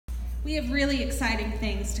We have really exciting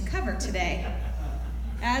things to cover today,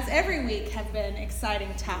 as every week have been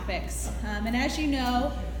exciting topics. And as you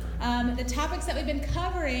know, the topics that we've been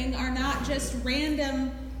covering are not just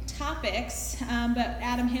random topics, but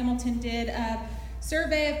Adam Hamilton did a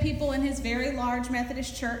survey of people in his very large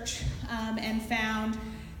Methodist church and found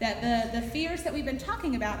that the fears that we've been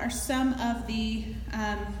talking about are some of the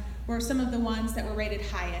ones that were rated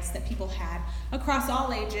highest that people had across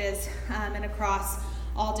all ages and across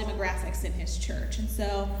all demographics in his church. And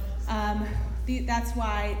so that's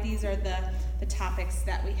why these are the topics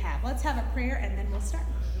that we have. Let's have a prayer and then we'll start.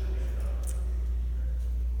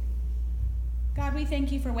 God, we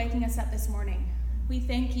thank you for waking us up this morning. We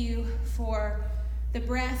thank you for the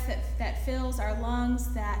breath that fills our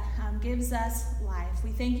lungs, that gives us life.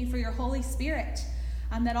 We thank you for your Holy Spirit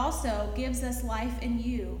that also gives us life in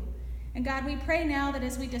you. And God, we pray now that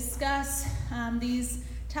as we discuss these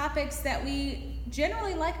topics that we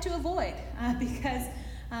generally like to avoid because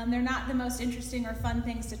they're not the most interesting or fun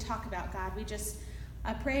things to talk about, God. We just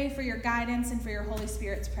pray for your guidance and for your Holy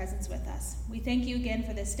Spirit's presence with us. We thank you again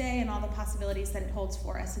for this day and all the possibilities that it holds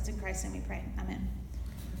for us. It's in Christ's name we pray. Amen.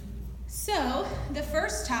 So, the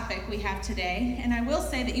first topic we have today, and I will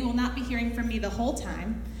say that you will not be hearing from me the whole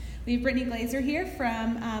time. We have Brittany Glazer here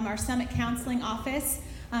from our Summit Counseling Office,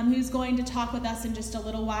 who's going to talk with us in just a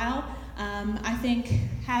little while. I think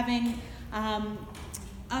having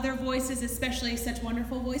other voices, especially such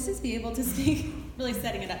wonderful voices, be able to speak, really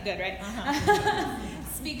setting it up good, right?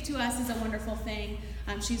 Speak to us is a wonderful thing.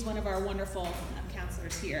 She's one of our wonderful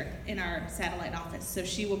counselors here in our satellite office, so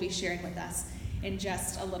she will be sharing with us in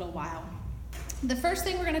just a little while. The first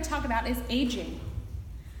thing we're going to talk about is aging.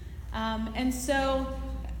 And so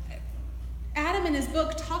Adam in his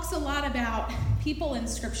book talks a lot about people in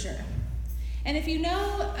Scripture. And if you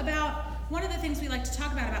know about, one of the things we like to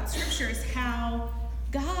talk about Scripture is how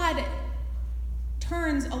God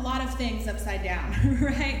turns a lot of things upside down,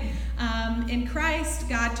 right? In Christ,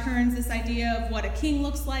 God turns this idea of what a king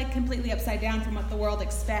looks like completely upside down from what the world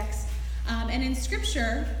expects. And in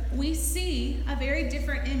Scripture, we see a very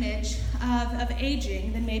different image of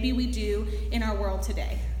aging than maybe we do in our world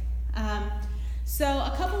today. So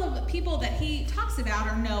a couple of people that he talks about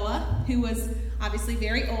are Noah, who was obviously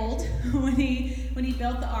very old when he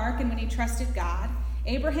built the ark and when he trusted God.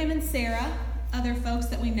 Abraham and Sarah, other folks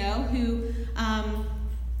that we know who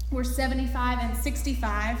were 75 and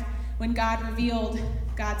 65 when God revealed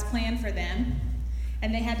God's plan for them.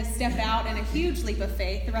 And they had to step out in a huge leap of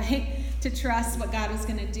faith, right, to trust what God was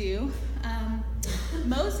going to do.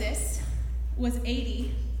 Moses was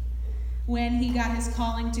 80 when he got his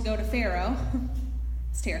calling to go to Pharaoh.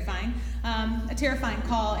 It's terrifying. A terrifying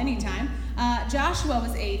call anytime. Joshua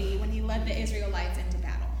was 80 when he led the Israelites into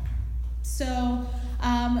battle. So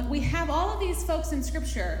we have all of these folks in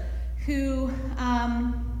Scripture who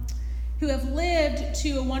have lived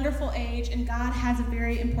to a wonderful age, and God has a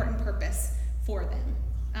very important purpose for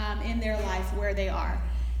them in their life where they are.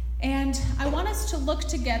 And I want us to look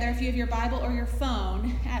together, if you have your Bible or your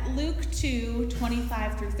phone, at Luke 2,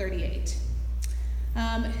 25 through 38.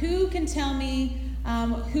 Who can tell me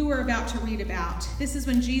who we're about to read about? This is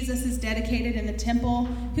when Jesus is dedicated in the temple.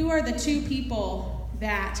 Who are the two people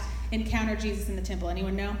that encounter Jesus in the temple?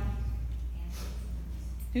 Anyone know?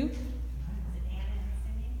 Who?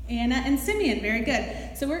 Anna and Simeon. Very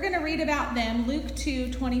good. So we're going to read about them, Luke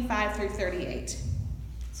 2, 25 through 38.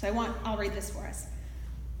 So I'll read this for us.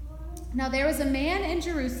 Now there was a man in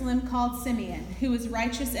Jerusalem called Simeon, who was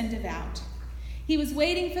righteous and devout. He was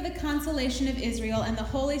waiting for the consolation of Israel, and the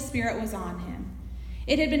Holy Spirit was on him.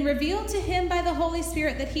 It had been revealed to him by the Holy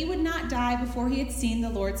Spirit that he would not die before he had seen the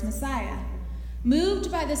Lord's Messiah.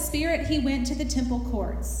 Moved by the Spirit, he went to the temple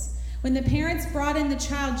courts. When the parents brought in the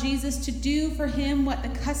child Jesus to do for him what the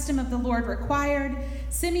custom of the Lord required,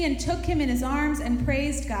 Simeon took him in his arms and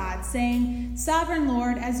praised God, saying, "Sovereign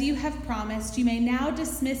Lord, as you have promised, you may now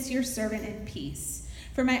dismiss your servant in peace.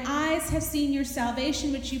 For my eyes have seen your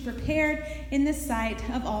salvation, which you prepared in the sight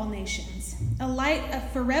of all nations, a light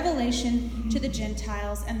for revelation to the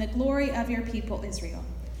Gentiles and the glory of your people Israel."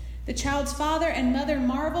 The child's father and mother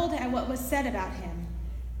marveled at what was said about him.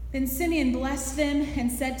 Then Simeon blessed them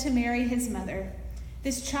and said to Mary, his mother,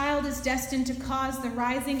 "This child is destined to cause the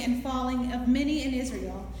rising and falling of many in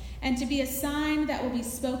Israel, and to be a sign that will be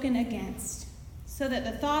spoken against, so that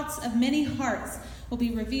the thoughts of many hearts will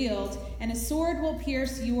be revealed, and a sword will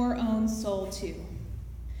pierce your own soul too."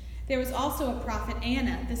 There was also a prophet,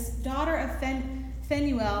 Anna, this daughter of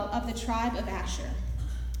Phanuel of the tribe of Asher.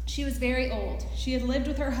 She was very old. She had lived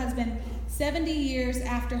with her husband 70 years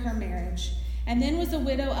after her marriage, and then was a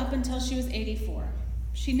widow up until she was 84.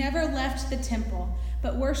 She never left the temple,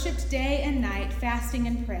 but worshipped day and night, fasting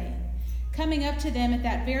and praying. Coming up to them at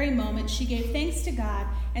that very moment, she gave thanks to God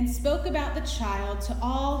and spoke about the child to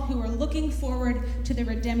all who were looking forward to the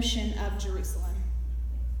redemption of Jerusalem.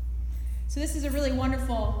 So this is a really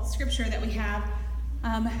wonderful scripture that we have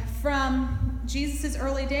from Jesus'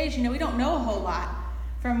 early days. We don't know a whole lot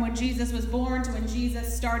from when Jesus was born to when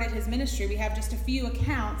Jesus started his ministry. We have just a few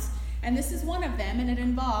accounts, and this is one of them, and it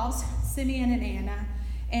involves Simeon and Anna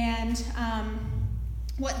and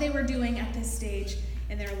what they were doing at this stage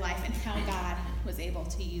in their life and how God was able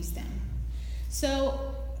to use them.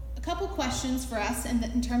 So a couple questions for us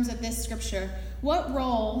in terms of this scripture. What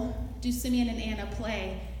role do Simeon and Anna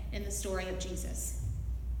play in the story of Jesus?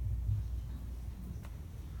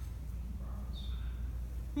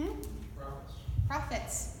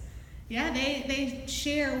 Prophets. Yeah, they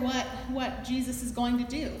share what Jesus is going to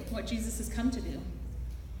do, what Jesus has come to do.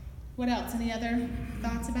 What else? Any other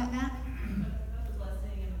thoughts about that?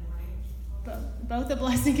 Both a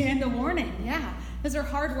blessing and a warning. Yeah, those are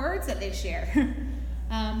hard words that they share.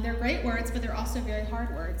 They're great words, but they're also very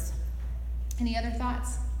hard words. Any other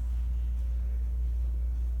thoughts?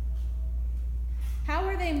 How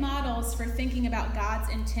are they models for thinking about God's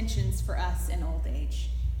intentions for us in old age?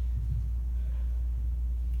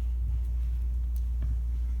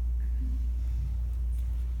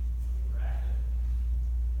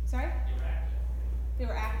 Sorry? They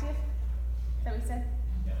were active? Is that what we said?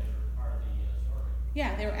 Yeah, they were part of the story.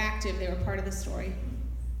 Yeah, they were active. They were part of the story.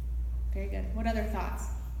 Very good. What other thoughts?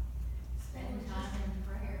 Spend time in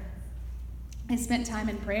prayer. They spent time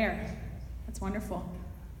in prayer. That's wonderful.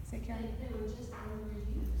 Say, Karen. They were just older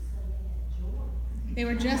youth, so they had joy. They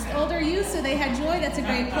were just older youth, so they had joy. That's a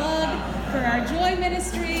great plug for our joy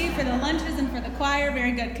ministry, for the lunches, and for the choir.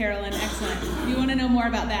 Very good, Carolyn. Excellent. If you want to know more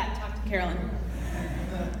about that, talk to Carolyn.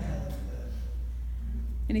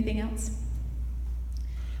 Anything else?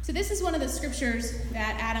 So this is one of the scriptures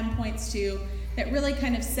that Adam points to that really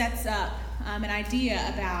kind of sets up an idea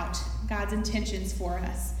about God's intentions for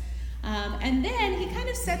us. And then he kind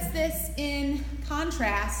of sets this in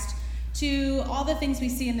contrast to all the things we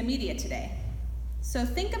see in the media today. So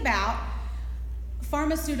think about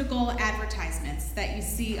pharmaceutical advertisements that you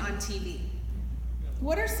see on TV.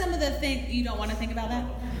 What are some of the things, you don't want to think about that?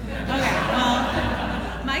 Okay,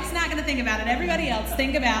 well, Mike's not going to think about it. Everybody else,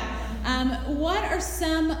 think about what are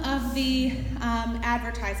some of the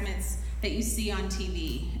advertisements that you see on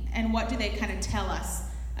TV, and what do they kind of tell us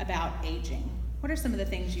about aging? What are some of the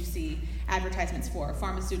things you see advertisements for?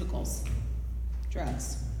 Pharmaceuticals,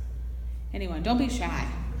 drugs. Anyone? Don't be shy.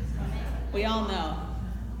 We all know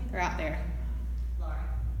they're out there. Laura.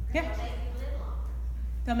 Yeah.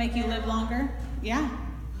 They'll make you live longer. Yeah.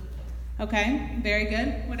 Okay. Very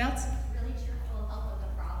good. What else? Really cheerful help with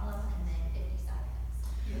a problem and then 50 side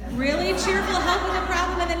effects. Really cheerful help with a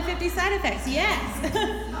problem and then 50 side effects. Yes.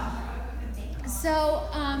 So,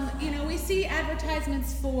 we see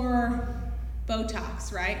advertisements for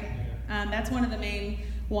Botox, right? That's one of the main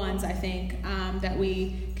ones, I think, that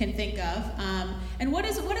we can think of. And what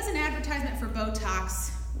is an advertisement for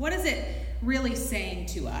Botox? What is it really saying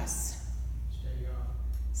to us?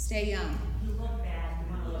 Stay young. You look bad. You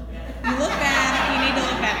want to look better. You look bad. You need to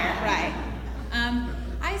look better. Right.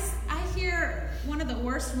 I hear one of the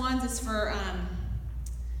worst ones is for,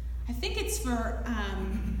 I think it's for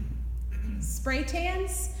spray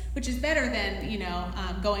tans, which is better than,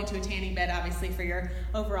 going to a tanning bed, obviously, for your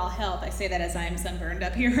overall health. I say that as I'm sunburned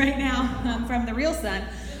up here right now from the real sun.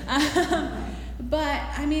 But,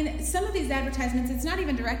 some of these advertisements, it's not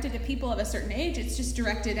even directed at people of a certain age. It's just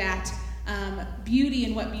directed at beauty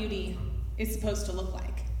and what beauty is supposed to look like.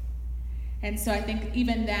 And so I think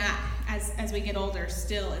even that, as we get older,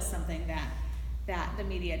 still is something that the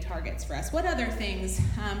media targets for us. What other things?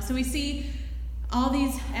 So we see all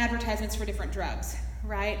these advertisements for different drugs,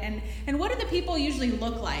 right? And what do the people usually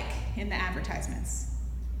look like in the advertisements?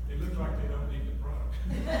 They look like they don't need the product.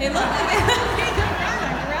 They look like they don't need the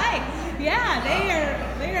product, right? Yeah,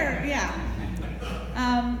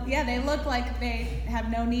 they look like they have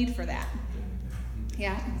no need for that.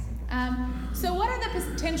 Yeah. So what are the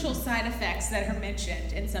potential side effects that are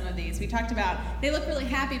mentioned in some of these? We talked about they look really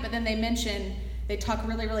happy, but then they talk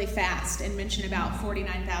really, really fast and mention about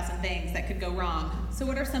 49,000 things that could go wrong. So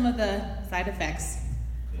what are some of the side effects?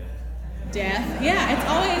 Death. Yeah,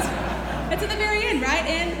 it's at the very end, right?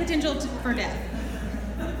 And potential for death.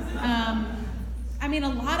 A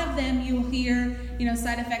lot of them you'll hear,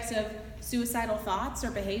 side effects of suicidal thoughts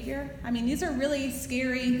or behavior. These are really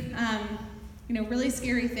scary, really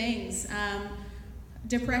scary things.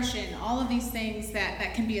 Depression, all of these things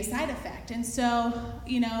that can be a side effect. And so,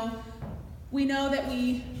 We know that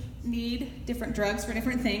we need different drugs for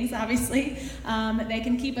different things, obviously. They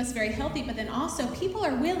can keep us very healthy, but then also people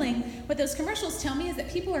are willing, what those commercials tell me is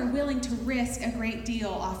that people are willing to risk a great deal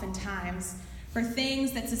oftentimes for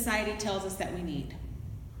things that society tells us that we need.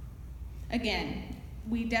 Again,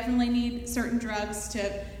 we definitely need certain drugs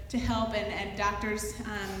to help, and doctors'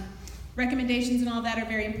 recommendations and all that are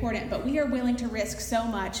very important, but we are willing to risk so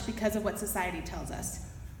much because of what society tells us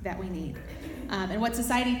that we need, and what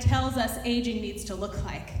society tells us aging needs to look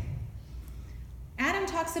like. Adam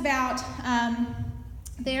talks about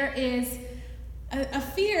there is a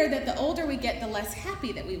fear that the older we get, the less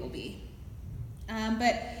happy that we will be.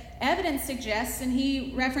 But evidence suggests, and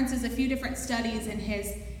he references a few different studies in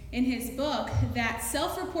his book, that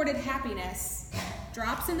self-reported happiness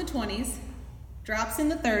drops in the 20s, drops in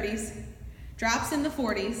the 30s, drops in the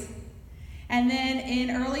 40s, and then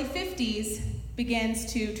in early 50s begins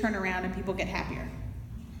to turn around and people get happier.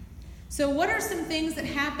 So what are some things that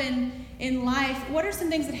happen in life? What are some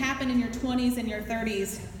things that happen in your 20s and your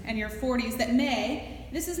 30s and your 40s that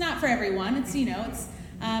this is not for everyone, it's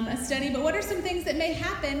a study, but what are some things that may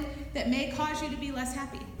happen that may cause you to be less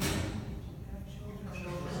happy?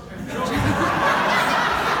 I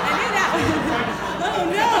knew that one. Oh,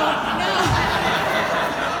 no.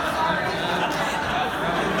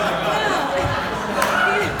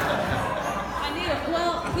 I knew it.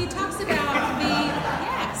 Well, he talks about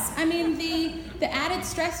the added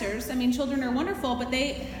stressors. I mean, children are wonderful, but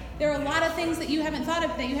there are a lot of things that you haven't thought of,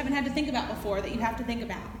 that you haven't had to think about before, that you have to think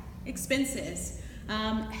about. Expenses,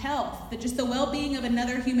 health, just the well-being of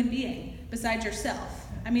another human being besides yourself.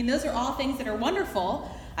 I mean, those are all things that are wonderful.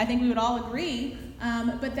 I think we would all agree,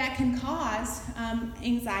 but that can cause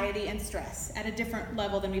anxiety and stress at a different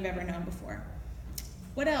level than we've ever known before.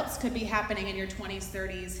 What else could be happening in your 20s,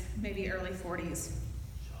 30s, maybe early 40s?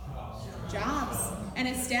 Jobs. And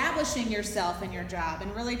establishing yourself in your job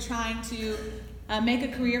and really trying to make a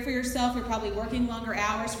career for yourself. You're probably working longer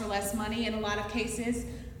hours for less money in a lot of cases.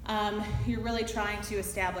 You're really trying to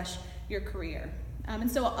establish your career. And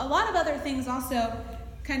so a lot of other things also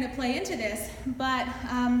kind of play into this. But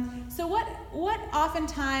so what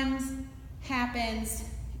oftentimes happens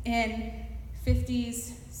in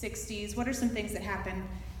 50s, 60s? What are some things that happen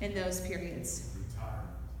in those periods?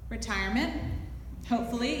 Retirement.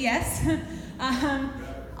 Hopefully, yes.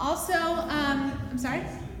 Also, I'm sorry?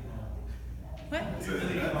 What?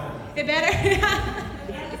 It better.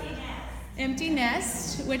 Empty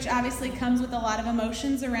nest, which obviously comes with a lot of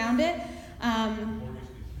emotions around it.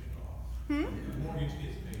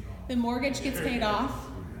 The mortgage gets paid off.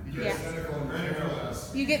 Yeah.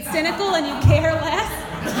 You get cynical and you care less.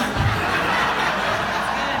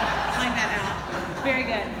 Find that out. Very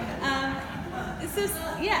good.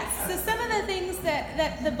 So some of the things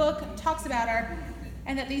that the book talks about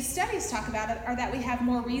and that these studies talk about are that we have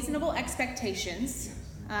more reasonable expectations,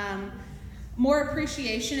 more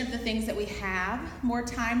appreciation of the things that we have, more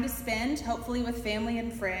time to spend, hopefully with family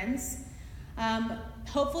and friends,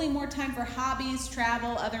 hopefully more time for hobbies,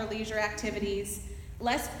 travel, other leisure activities,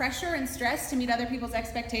 less pressure and stress to meet other people's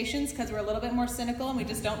expectations because we're a little bit more cynical and we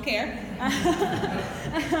just don't care.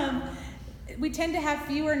 We tend to have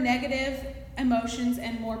fewer negative emotions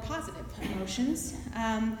and more positive emotions.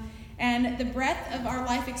 And the breadth of our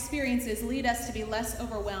life experiences lead us to be less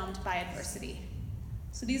overwhelmed by adversity.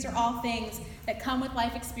 So these are all things that come with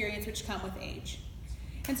life experience, which come with age.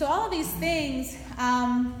 And so all of these things,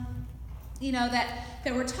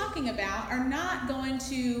 that we're talking about are not going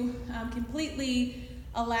to completely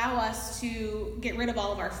allow us to get rid of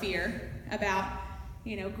all of our fear about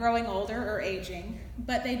growing older or aging,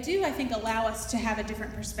 but they do, I think, allow us to have a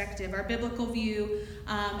different perspective, our biblical view,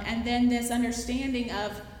 and then this understanding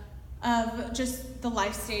of just the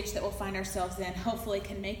life stage that we'll find ourselves in, hopefully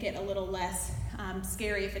can make it a little less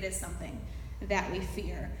scary if it is something that we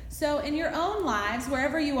fear. So in your own lives,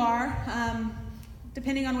 wherever you are,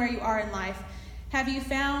 depending on where you are in life, have you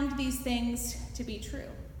found these things to be true?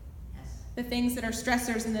 Yes. The things that are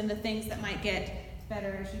stressors and then the things that might get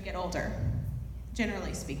better as you get older,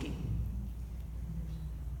 generally speaking.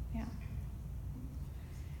 Yeah.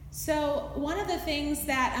 So one of the things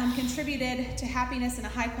that contributed to happiness and a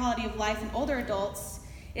high quality of life in older adults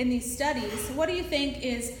in these studies, what do you think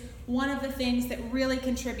is one of the things that really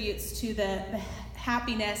contributes to the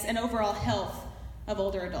happiness and overall health of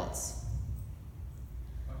older adults?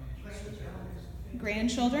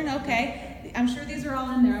 Grandchildren, okay. I'm sure these are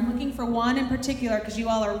all in there. I'm looking for one in particular because you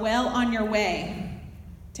all are well on your way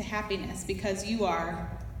to happiness because you are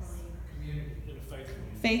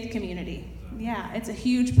faith community. Yeah, it's a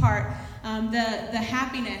huge part. The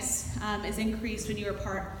happiness is increased when you are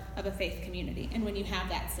part of a faith community and when you have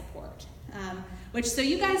that support. So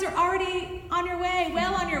you guys are already on your way,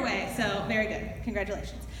 well on your way. So very good.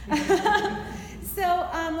 Congratulations. One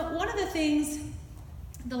of the things,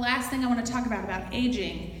 the last thing I want to talk about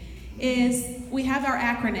aging, is we have our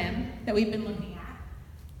acronym that we've been looking at.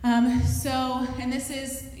 And this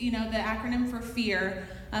is, the acronym for FEAR.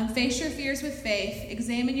 Face your fears with faith,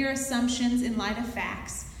 examine your assumptions in light of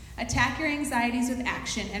facts, attack your anxieties with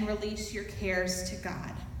action, and release your cares to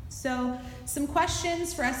God. So some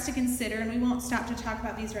questions for us to consider, and we won't stop to talk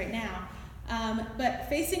about these right now. But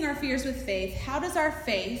facing our fears with faith, how does our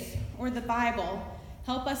faith, or the Bible,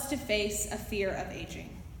 help us to face a fear of aging?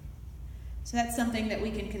 So that's something that we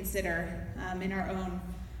can consider in our own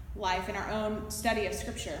life, in our own study of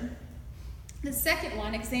Scripture. The second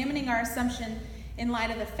one, examining our assumption in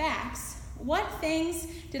light of the facts. What things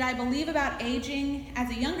did I believe about aging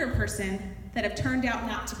as a younger person that have turned out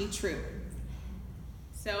not to be true?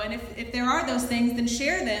 And if there are those things, then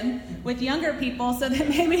share them with younger people so that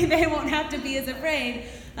maybe they won't have to be as afraid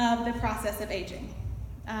of the process of aging.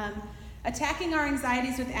 Attacking our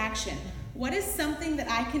anxieties with action. What is something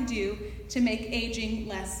that I can do to make aging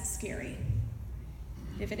less scary?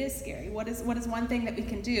 If it is scary, what is one thing that we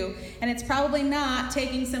can do? And it's probably not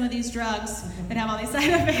taking some of these drugs that have all these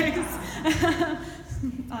side effects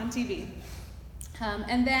on TV.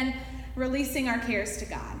 And then releasing our cares to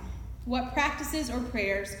God. What practices or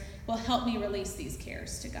prayers will help me release these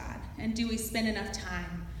cares to God? And do we spend enough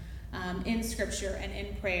time in Scripture and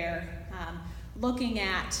in prayer looking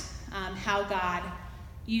at how God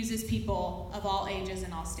uses people of all ages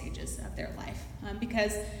and all stages of their life?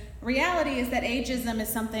 Because reality is that ageism is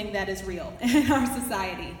something that is real in our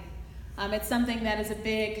society. It's something that is a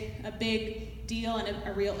big deal and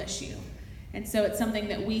a real issue. And so it's something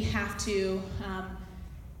that we have to,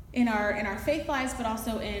 in our faith lives, but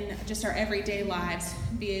also in just our everyday lives,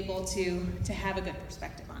 be able to have a good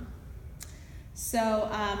perspective on. So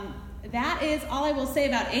that is all I will say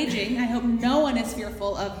about aging. I hope no one is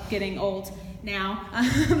fearful of getting old now.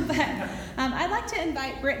 But I'd like to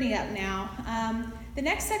invite Brittany up now. The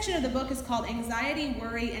next section of the book is called Anxiety,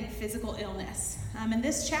 Worry, and Physical Illness. And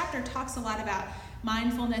this chapter talks a lot about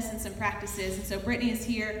mindfulness and some practices. And so Brittany is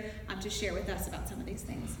here to share with us about some of these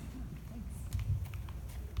things.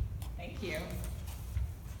 Thank you.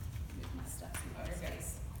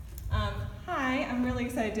 Hi, I'm really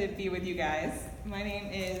excited to be with you guys. My name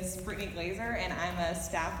is Brittany Glazer, and I'm a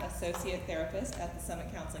staff associate therapist at the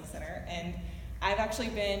Summit Counseling Center. And I've actually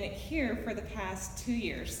been here for the past 2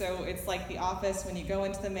 years. So it's like the office when you go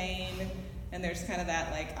into the main, and there's kind of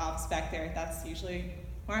that office back there. That's usually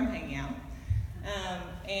where I'm hanging out.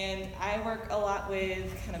 And I work a lot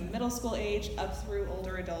with kind of middle school age up through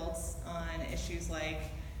older adults on issues like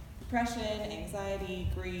depression, anxiety,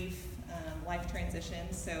 grief, life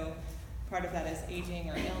transitions. So part of that is aging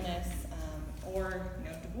or illness, or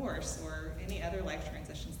divorce, or any other life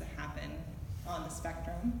transitions that happen on the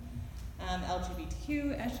spectrum.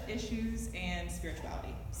 LGBTQ issues, and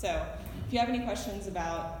spirituality. So if you have any questions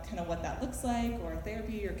about kind of what that looks like, or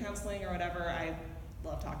therapy or counseling or whatever, I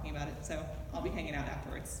love talking about it. So I'll be hanging out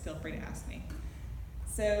afterwards. Feel free to ask me.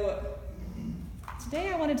 So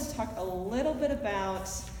today I wanted to talk a little bit about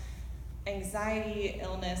anxiety,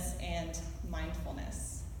 illness, and mindfulness.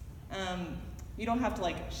 You don't have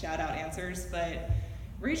to shout out answers, but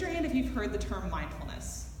raise your hand if you've heard the term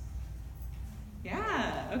mindfulness.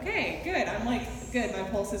 Yeah, okay, good. I'm good, my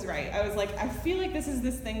pulse is right. I was I feel like this is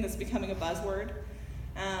this thing that's becoming a buzzword.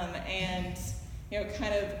 And,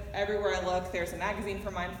 kind of everywhere I look, there's a magazine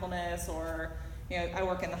for mindfulness, or, I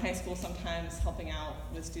work in the high school sometimes helping out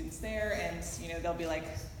with students there, and, they'll be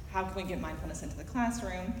how can we get mindfulness into the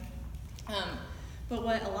classroom? But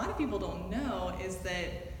what a lot of people don't know is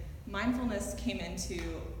that mindfulness came into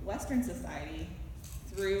Western society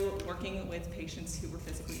through working with patients who were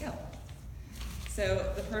physically ill.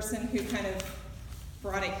 So the person who kind of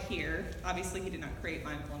brought it here, obviously he did not create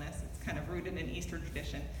mindfulness, it's kind of rooted in Eastern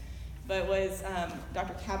tradition, but was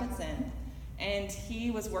Dr. Kabat-Zinn, and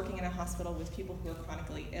he was working in a hospital with people who were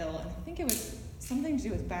chronically ill, and I think it was something to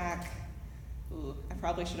do with back. Ooh, I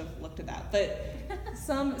probably should have looked at that, but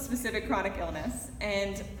some specific chronic illness,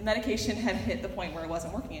 and medication had hit the point where it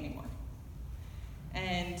wasn't working anymore.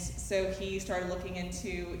 And so he started looking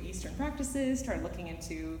into Eastern practices, started looking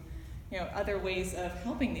into other ways of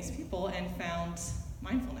helping these people, and found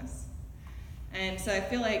mindfulness. And so I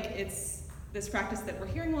feel like it's this practice that we're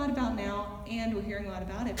hearing a lot about now, and we're hearing a lot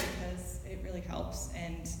about it because it really helps,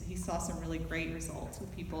 and he saw some really great results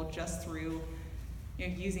with people just through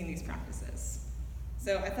using these practices.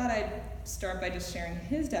 So I thought I'd start by just sharing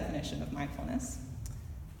his definition of mindfulness.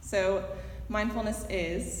 So mindfulness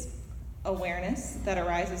is awareness that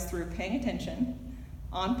arises through paying attention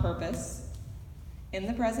on purpose in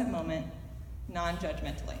the present moment,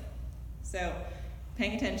 non-judgmentally. So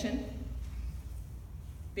paying attention,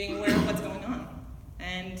 being aware of what's going on.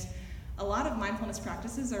 And a lot of mindfulness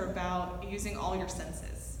practices are about using all your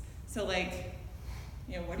senses. So like,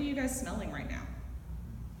 what are you guys smelling right now?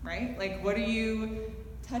 Right? Like, what are you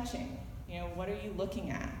touching? What are you looking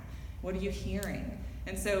at? What are you hearing?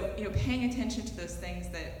 And so, paying attention to those things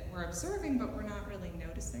that we're observing, but we're not really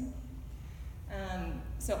noticing.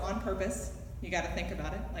 So on purpose, you got to think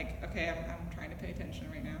about it. Like, okay, I'm trying to pay attention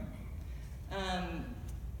right now.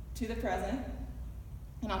 To the present,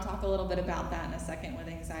 and I'll talk a little bit about that in a second with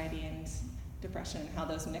anxiety and depression and how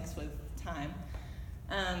those mix with time.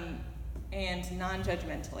 And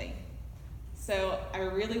non-judgmentally. So I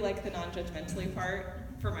really like the non-judgmentally part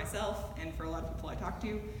for myself and for a lot of people I talk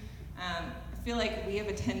to. I feel like we have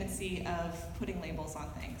a tendency of putting labels on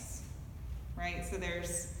things, right? So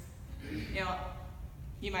there's,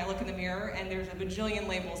 you might look in the mirror and there's a bajillion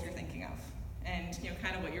labels you're thinking of. And,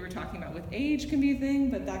 kind of what you were talking about with age can be a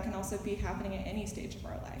thing, but that can also be happening at any stage of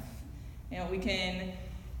our life. We can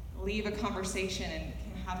leave a conversation and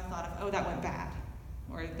can have a thought of, oh, that went bad,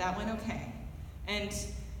 or that went okay. And,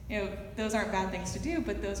 those aren't bad things to do,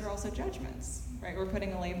 but those are also judgments, right? We're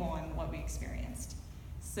putting a label on what we experienced.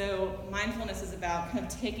 So mindfulness is about kind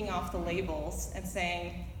of taking off the labels and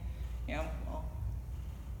saying, well,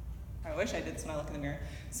 I wish I did this when I look in the mirror.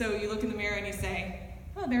 So you look in the mirror and you say,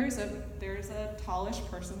 oh, there's a tallish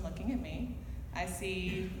person looking at me. I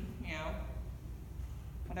see,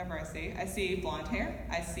 whatever I see. I see blonde hair.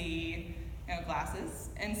 I see, glasses.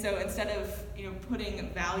 And so instead of, putting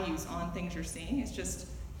values on things you're seeing, it's just,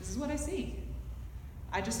 this is what I see.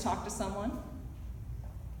 I just talked to someone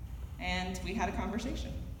and we had a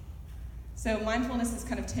conversation. So mindfulness is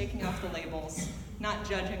kind of taking off the labels, not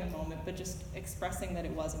judging a moment, but just expressing that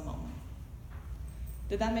it was a moment.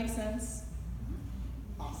 Did that make sense?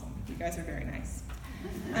 Awesome. You guys are very nice.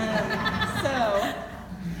 So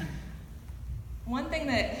one thing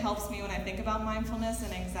that helps me when I think about mindfulness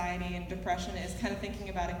and anxiety and depression is kind of thinking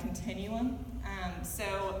about a continuum.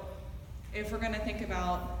 So if we're going to think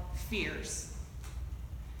about fears,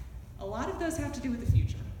 a lot of those have to do with the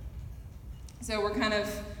future. So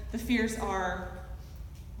the fears are,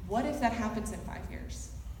 what if that happens in 5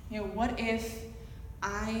 years? What if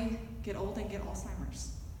I get old and get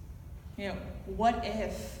Alzheimer's? What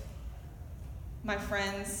if my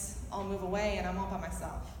friends all move away and I'm all by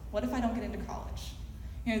myself? What if I don't get into college?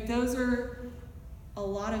 Those are a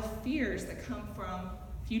lot of fears that come from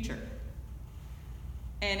future.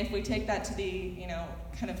 And if we take that to the,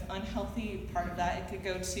 kind of unhealthy part of that, it could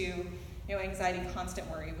go to, anxiety, constant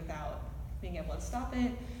worry without being able to stop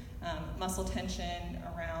it, muscle tension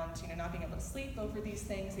around, not being able to sleep over these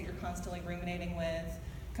things that you're constantly ruminating with,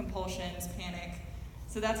 compulsions, panic.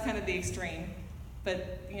 So that's kind of the extreme.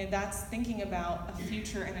 But, that's thinking about a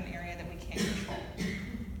future in an area that we can't control.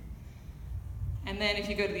 And then if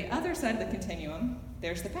you go to the other side of the continuum,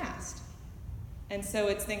 there's the past. And so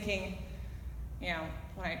it's thinking,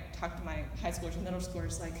 when I talk to my high schoolers and middle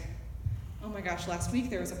schoolers, like, oh my gosh, last week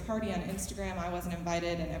there was a party on Instagram, I wasn't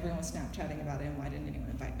invited, and everyone was Snapchatting about it, and why didn't anyone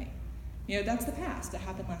invite me? That's the past. It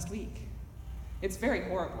happened last week. It's very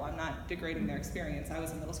horrible. I'm not degrading their experience. I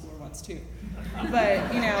was a middle schooler once too.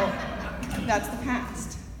 But, that's the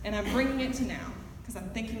past. And I'm bringing it to now, because I'm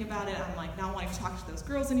thinking about it. I'm like, not wanting to talk to those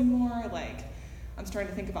girls anymore. Like, I'm starting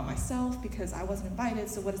to think about myself because I wasn't invited,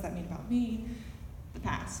 so what does that mean about me? The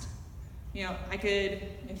past. I could,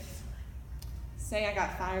 say I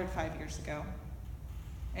got fired 5 years ago,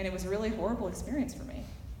 and it was a really horrible experience for me.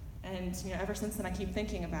 And, ever since then I keep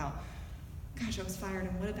thinking about, gosh, I was fired,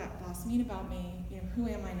 and what did that boss mean about me? Who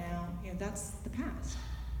am I now? That's the past.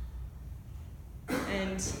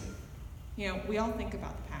 And, we all think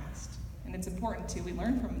about the past, and it's important too. We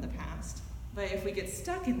learn from the past. But if we get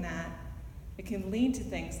stuck in that, it can lead to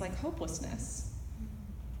things like hopelessness,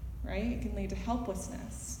 right? It can lead to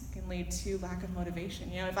helplessness. It can lead to lack of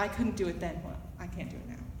motivation. If I couldn't do it then, well, I can't do it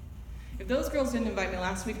now. If those girls didn't invite me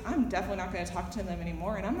last week, I'm definitely not going to talk to them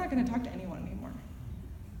anymore, and I'm not going to talk to anyone anymore,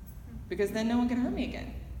 because then no one can hurt me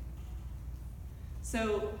again.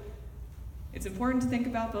 So it's important to think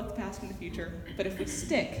about both the past and the future, but if we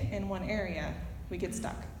stick in one area, we get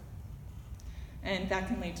stuck. And that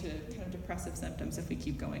can lead to kind of depressive symptoms if we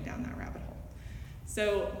keep going down that rabbit hole.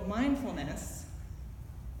 So mindfulness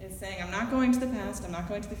is saying, I'm not going to the past, I'm not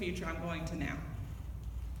going to the future, I'm going to now.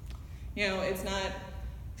 It's not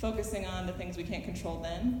focusing on the things we can't control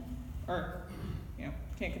then, or,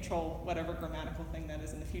 can't control whatever grammatical thing that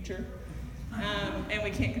is in the future. And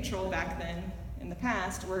we can't control back then in the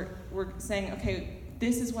past, we're saying, okay,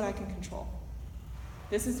 this is what I can control.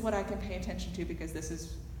 This is what I can pay attention to because this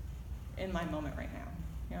is in my moment right now.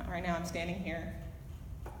 You know, right now I'm standing here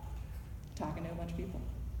talking to a bunch of people.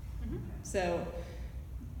 Mm-hmm. So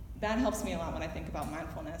that helps me a lot when I think about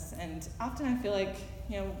mindfulness. And often I feel like,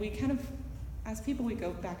 you know, we kind of, as people, we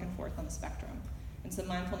go back and forth on the spectrum. And so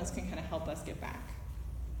mindfulness can kind of help us get back.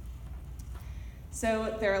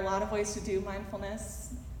 So there are a lot of ways to do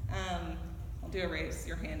mindfulness. I'll do a raise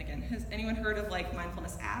your hand again. Has anyone heard of like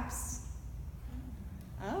mindfulness apps?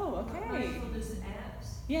 Oh, okay. Mindfulness apps.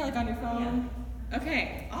 Yeah, like on your phone? Yeah.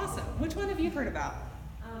 Okay, awesome. Which one have you heard about?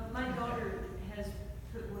 My daughter has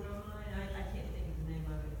put one on mine. I can't think of the name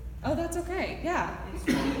of it. Oh, that's okay. Yeah. It's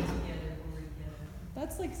Read Together or Read Together.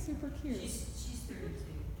 That's like super cute. She's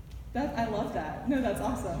 32. I love that. No, that's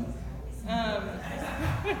awesome.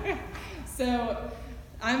 So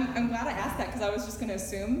I'm glad I asked that because I was just going to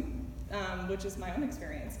assume, which is my own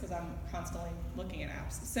experience because I'm constantly looking at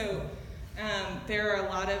apps. So there are a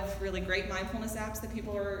lot of really great mindfulness apps that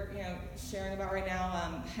people are, you know, sharing about right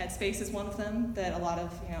now. Headspace is one of them that a lot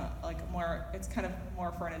of, you know, like more, it's kind of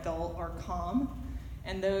more for an adult or Calm.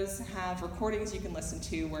 And those have recordings you can listen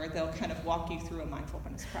to where they'll kind of walk you through a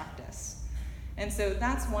mindfulness practice. And so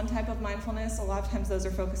that's one type of mindfulness. A lot of times those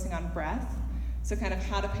are focusing on breath. So kind of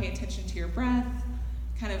how to pay attention to your breath.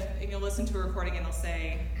 Kind of, and you'll listen to a recording and it'll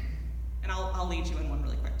say, and I'll lead you in one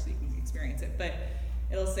really quick so you can experience it. But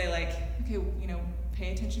it'll say like, okay, you know,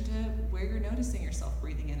 pay attention to where you're noticing yourself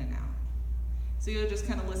breathing in and out. So you'll just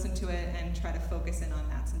kind of listen to it and try to focus in on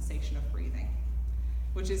that sensation of breathing,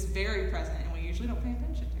 which is very present and we usually don't pay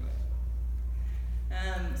attention to it.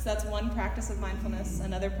 So that's one practice of mindfulness.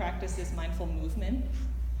 Another practice is mindful movement.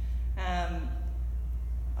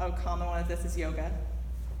 A common one of this is yoga.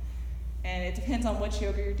 And it depends on which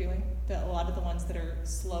yoga you're doing. A lot of the ones that are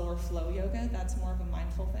slower flow yoga, that's more of a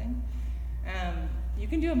mindful thing. You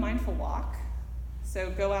can do a mindful walk. So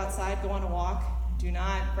go outside, go on a walk. Do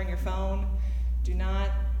not bring your phone. Do not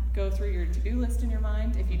go through your to-do list in your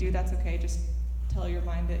mind. If you do, that's okay. Just tell your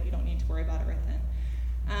mind that you don't need to worry about it right then.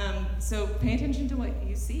 So pay attention to what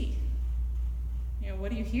you see. You know, what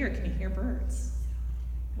do you hear? Can you hear birds?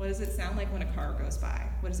 What does it sound like when a car goes by?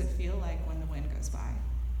 What does it feel like when the wind goes by?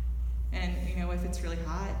 And, you know, if it's really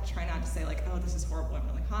hot, try not to say like, oh, this is horrible, I'm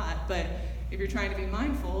really hot. But if you're trying to be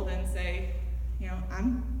mindful, then say, you know,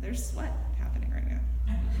 there's sweat happening right now.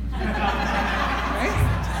 Right?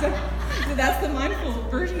 So that's the mindful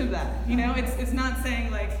version of that. You know, it's not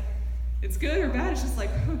saying like, it's good or bad, it's just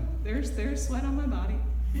like, there's sweat on my body.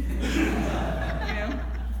 You know?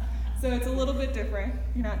 So it's a little bit different.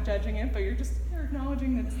 You're not judging it, but you're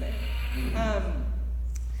acknowledging that it's there.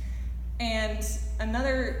 And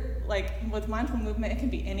another, like with mindful movement, it can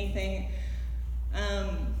be anything.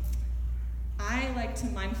 I like to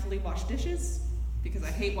mindfully wash dishes because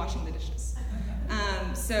I hate washing the dishes.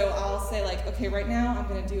 So I'll say like, okay, right now I'm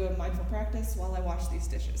going to do a mindful practice while I wash these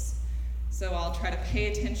dishes. So I'll try to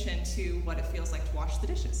pay attention to what it feels like to wash the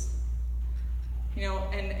dishes. You know,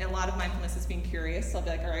 and a lot of mindfulness is being curious. So I'll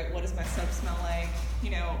be like, all right, what does my soap smell like?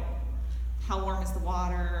 You know, how warm is the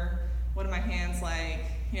water? What are my hands like?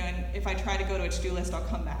 You know, and if I try to go to a to-do list, I'll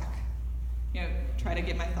come back. You know, try to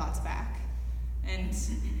get my thoughts back. And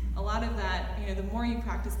a lot of that, you know, the more you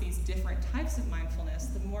practice these different types of mindfulness,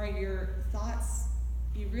 the more your thoughts,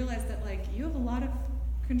 you realize that like you have a lot of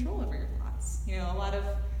control over your thoughts. You know,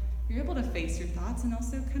 you're able to face your thoughts and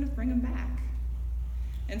also kind of bring them back.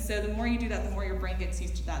 And so the more you do that, the more your brain gets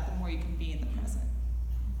used to that, the more you can be in the present.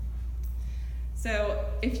 So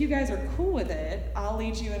if you guys are cool with it, I'll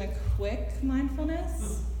lead you in a quick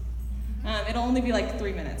mindfulness. It'll only be like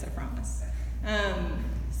 3 minutes, I promise.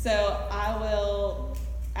 So I will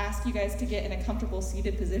ask you guys to get in a comfortable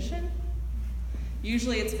seated position.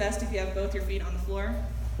 Usually it's best if you have both your feet on the floor.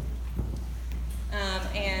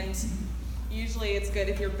 And usually it's good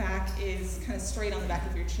if your back is kind of straight on the back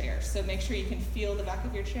of your chair. So make sure you can feel the back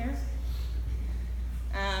of your chair.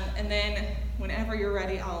 And then whenever you're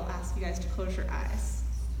ready, I'll ask you guys to close your eyes.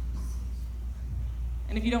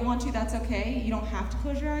 And if you don't want to, that's okay. You don't have to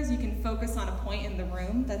close your eyes. You can focus on a point in the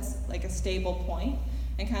room that's like a stable point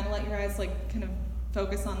and kind of let your eyes like kind of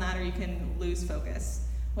focus on that, or you can lose focus,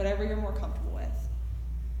 whatever you're more comfortable with.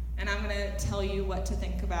 And I'm going to tell you what to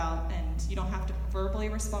think about, and you don't have to verbally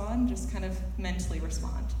respond, just kind of mentally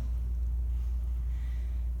respond.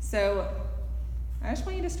 So I just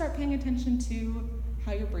want you to start paying attention to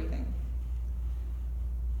how you're breathing.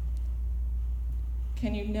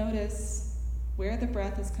 Can you notice where the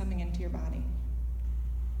breath is coming into your body?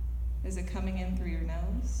 Is it coming in through your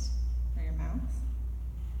nose or your mouth?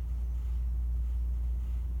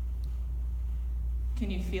 Can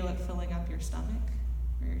you feel it filling up your stomach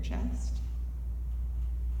or your chest?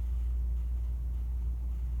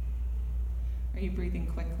 Are you breathing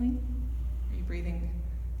quickly? Are you breathing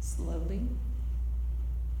slowly?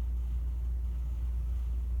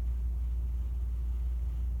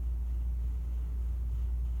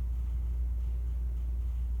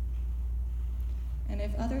 And if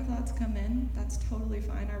other thoughts come in, that's totally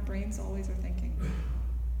fine. Our brains always are thinking.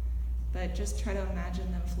 But just try to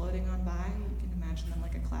imagine them floating on by. You can imagine them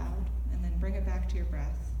like a cloud, and then bring it back to your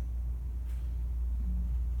breath.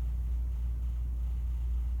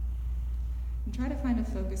 And try to find a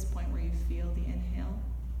focus point where you feel the inhale.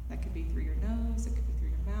 That could be through your nose, it could be through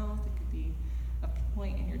your mouth, it could be a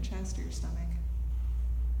point in your chest or your stomach.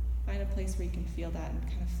 Find a place where you can feel that and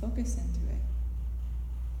kind of focus into it.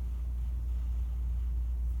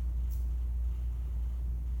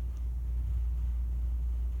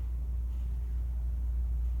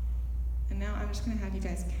 And now I'm just going to have you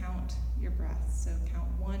guys count your breaths. So count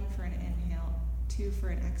 1 for an inhale, 2 for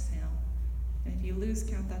an exhale. And if you lose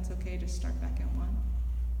count, that's okay. Just start back at 1.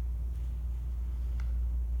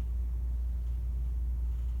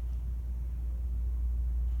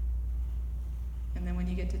 And then when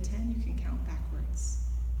you get to 10, you can count backwards.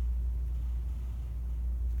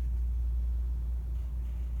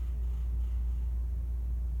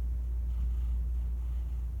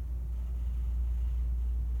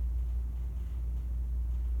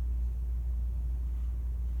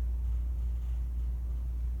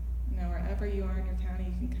 Now, wherever you are in your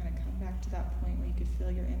counting, you can kind of come back to that point where you could feel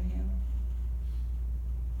your inhale.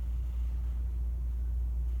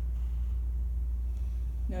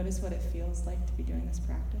 Notice what it feels like to be doing this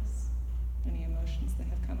practice. Any emotions that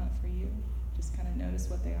have come up for you, just kind of notice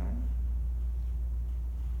what they are.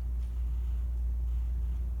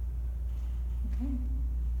 Okay,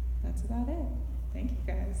 that's about it. Thank you,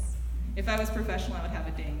 guys. If I was professional, I would have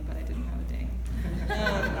a ding, but I didn't have a ding.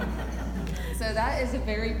 So that is a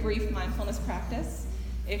very brief mindfulness practice.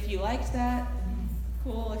 If you liked that,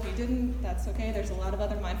 cool. If you didn't, that's okay. There's a lot of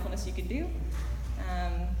other mindfulness you can do.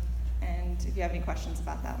 And if you have any questions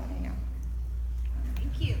about that, let me know.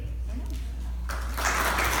 Thank you.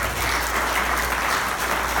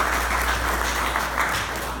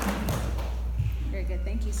 Very good.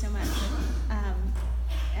 Thank you so much.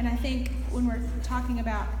 And I think when we're talking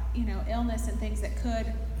about, illness and things that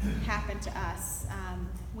could happen to us,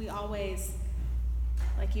 we always,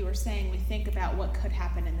 like you were saying, we think about what could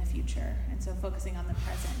happen in the future. And so focusing on the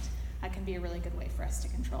present can be a really good way for us to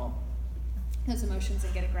control those emotions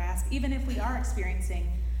and get a grasp, even if we are experiencing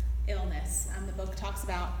illness. The book talks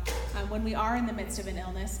about when we are in the midst of an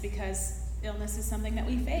illness, because illness is something that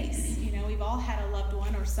we face. We've all had a loved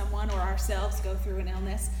one or someone or ourselves go through an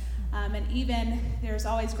illness. And even there's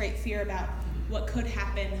always great fear about what could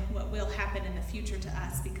happen, what will happen in the future to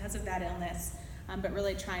us because of that illness, but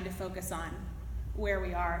really trying to focus on where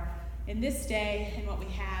we are in this day and what we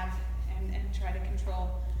have, and try to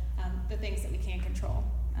control the things that we can control.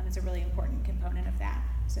 Is a really important component of that.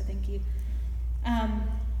 So thank you.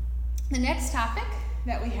 The next topic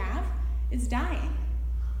that we have is dying.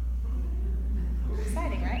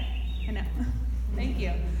 Exciting, right? I know. Thank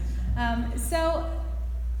you. As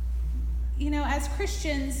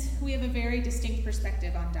Christians, we have a very distinct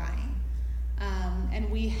perspective on dying.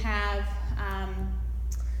 And we have,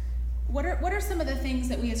 what are some of the things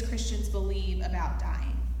that we as Christians believe about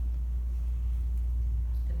dying?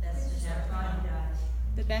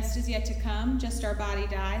 The best is yet to come, just our body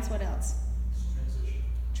dies. What else?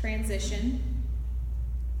 Transition.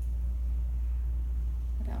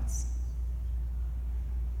 What else?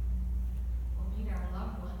 We'll meet our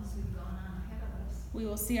loved ones who've gone on ahead of us. We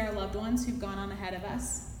will see our loved ones who've gone on ahead of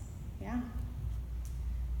us. Yeah.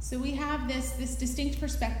 So we have this distinct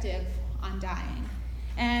perspective on dying.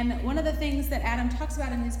 And one of the things that Adam talks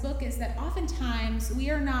about in his book is that oftentimes we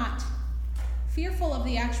are not fearful of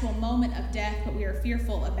the actual moment of death, but we are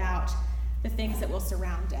fearful about the things that will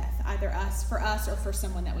surround death, either for us or for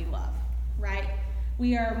someone that we love, right?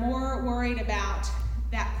 We are more worried about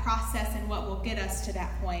that process and what will get us to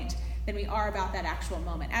that point than we are about that actual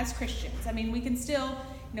moment. As Christians, we can still,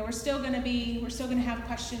 we're still going to have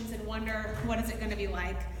questions and wonder, what is it going to be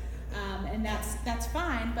like? And that's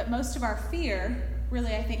fine, but most of our fear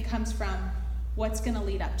really, I think, comes from what's going to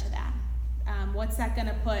lead up to that. What's that going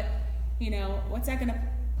to put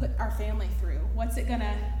our family through? What are the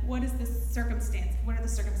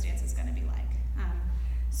circumstances going to be like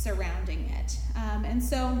surrounding it? And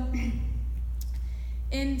so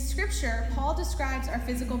in Scripture, Paul describes our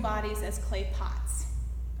physical bodies as clay pots,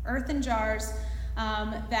 earthen jars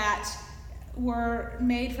that were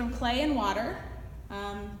made from clay and water.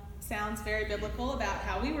 sounds very biblical about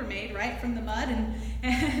how we were made, right, from the mud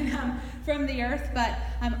and from the earth. But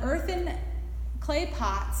earthen clay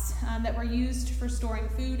pots that were used for storing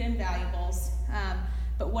food and valuables,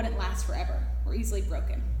 but wouldn't last forever, were easily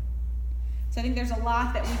broken. So I think there's a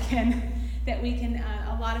lot that we can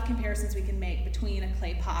a lot of comparisons we can make between a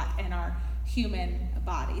clay pot and our human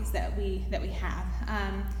bodies that we have.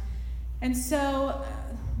 And so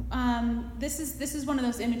this is one of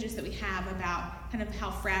those images that we have about kind of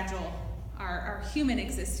how fragile our human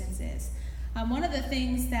existence is. One of the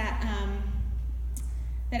things that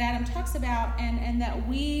Adam talks about and that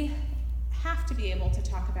we have to be able to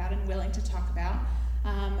talk about and willing to talk about,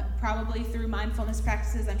 probably through mindfulness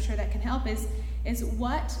practices, I'm sure that can help, is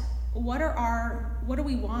what do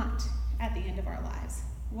we want at the end of our lives?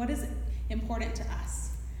 What is important to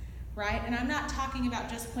us, right? And I'm not talking about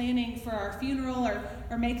just planning for our funeral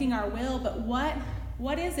or making our will, but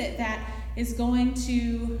what is it that is going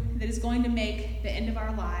to make the end of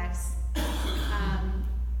our lives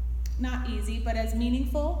not easy, but as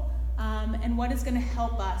meaningful, and what is going to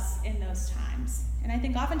help us in those times. And I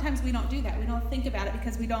think oftentimes we don't do that. We don't think about it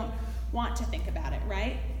because we don't want to think about it,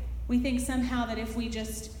 right? We think somehow that if we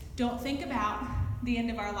just don't think about the end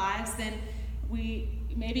of our lives, then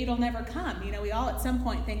maybe it'll never come. We all at some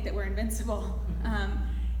point think that we're invincible.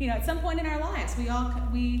 At some point in our lives,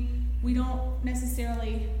 we don't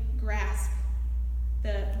necessarily grasp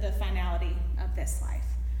the finality of this life.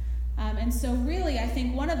 And so really, I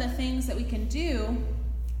think one of the things that we can do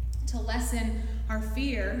to lessen our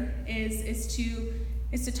fear is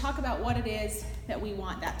to talk about what it is that we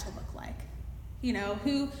want that to look like.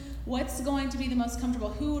 What's going to be the most comfortable?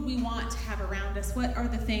 Who would we want to have around us? What are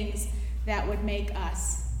the things that would make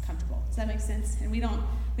us comfortable? Does that make sense? And we don't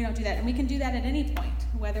do that. And we can do that at any point,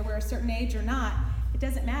 whether we're a certain age or not. It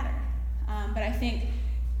doesn't matter. But I think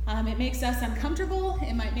it makes us uncomfortable.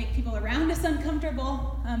 It might make people around us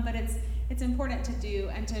uncomfortable. But it's important to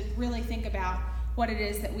do and to really think about what it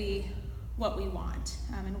is that what we want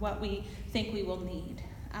and what we think we will need.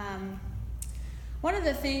 One of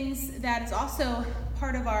the things that is also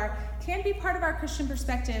can be part of our Christian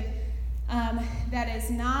perspective that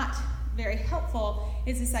is not very helpful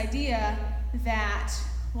is this idea that,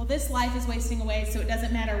 well, this life is wasting away, so it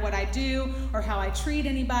doesn't matter what I do or how I treat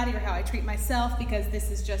anybody or how I treat myself, because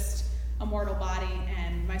this is just a mortal body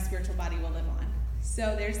and my spiritual body will live on.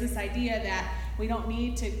 So there's this idea that we don't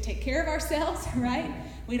need to take care of ourselves, right?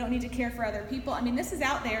 We don't need to care for other people. I mean, this is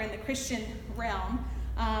out there in the Christian realm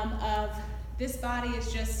of this body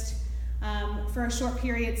is just for a short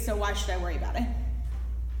period, so why should I worry about it?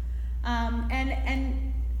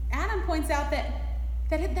 And Adam points out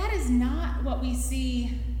that is not what we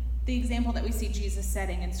see, the example that we see Jesus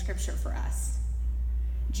setting in Scripture for us.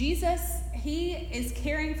 Jesus, he is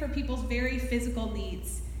caring for people's very physical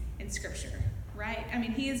needs in Scripture, right? I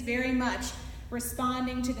mean, he is very much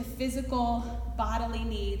responding to the physical bodily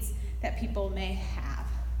needs that people may have.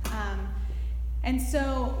 And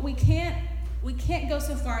so we can't go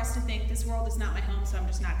so far as to think this world is not my home, so I'm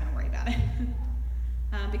just not going to worry about it.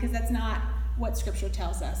 Because that's not what Scripture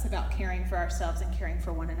tells us about caring for ourselves and caring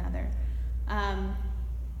for one another.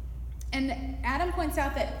 And Adam points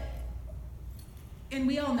out that, and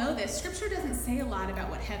we all know this, Scripture doesn't say a lot about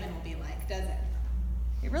what heaven will be like, does it?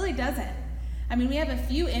 It really doesn't. I mean, we have a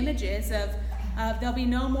few images of there'll be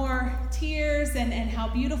no more tears and how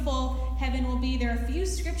beautiful heaven will be. There are a few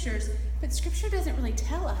scriptures, but Scripture doesn't really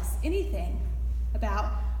tell us anything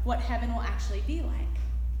about what heaven will actually be like.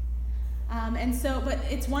 But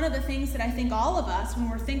it's one of the things that I think all of us, when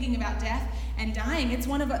we're thinking about death and dying, it's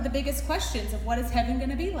one of the biggest questions of what is heaven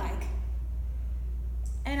going to be like.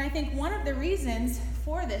 And I think one of the reasons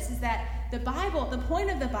for this is that the point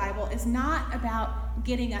of the Bible is not about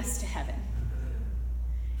getting us to heaven.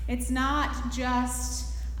 It's not just,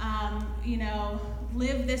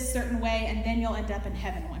 live this certain way and then you'll end up in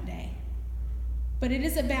heaven one day. But it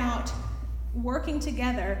is about working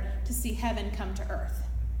together to see heaven come to earth.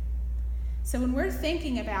 So when we're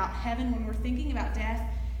thinking about heaven, when we're thinking about death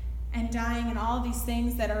and dying and all of these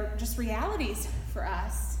things that are just realities for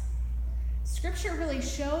us, Scripture really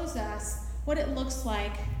shows us what it looks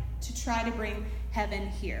like to try to bring heaven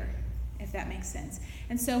here, if that makes sense.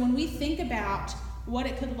 And so when we think about what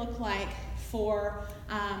it could look like for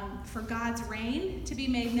God's reign to be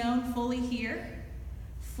made known fully here,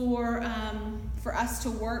 for us to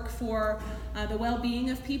work for the well-being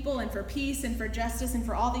of people and for peace and for justice and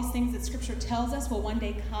for all these things that Scripture tells us will one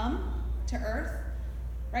day come to earth,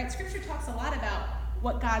 right? Scripture talks a lot about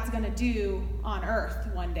what God's going to do on earth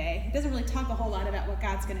one day. It doesn't really talk a whole lot about what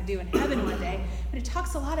God's going to do in heaven one day, but it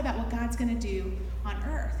talks a lot about what God's going to do on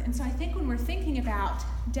earth. And so I think when we're thinking about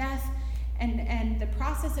death and the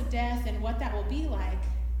process of death and what that will be like,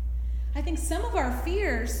 I think some of our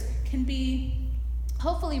fears can be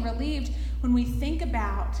hopefully relieved when we think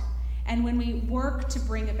about and when we work to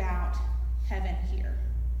bring about heaven here,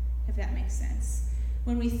 if that makes sense.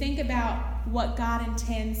 When we think about what God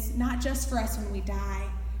intends, not just for us when we die,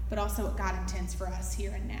 but also what God intends for us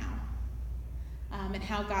here and now, and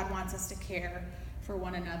how God wants us to care for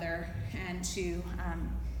one another and to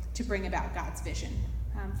bring about God's vision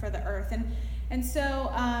for the earth. And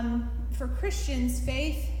so for Christians,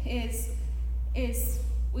 faith is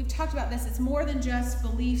we've talked about this, it's more than just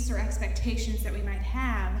beliefs or expectations that we might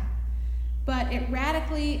have, but it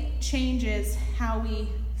radically changes how we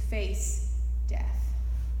face death.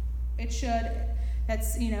 It should.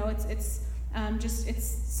 That's, it's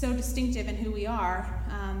so distinctive in who we are.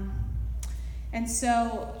 And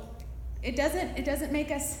so it doesn't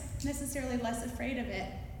make us necessarily less afraid of it,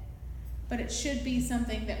 but it should be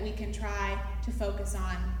something that we can try to focus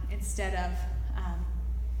on instead of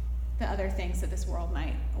the other things that this world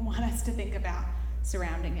might want us to think about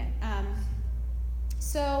surrounding it.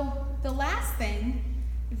 So the last thing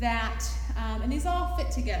that, and these all fit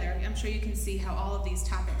together, I'm sure you can see how all of these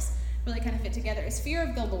topics really kind of fit together, is fear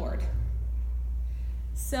of the Lord.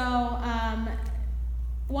 So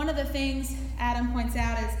one of the things Adam points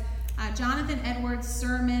out is Jonathan Edwards'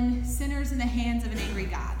 sermon, Sinners in the Hands of an Angry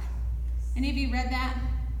God. Any of you read that?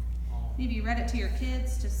 Any of you read it to your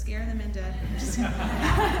kids to scare them into...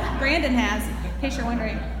 Brandon has, in case you're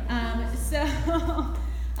wondering. So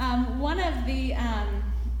one of the...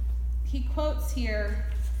 he quotes here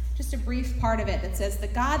just a brief part of it that says, "The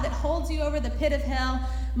God that holds you over the pit of hell,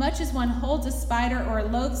 much as one holds a spider or a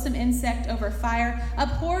loathsome insect over fire,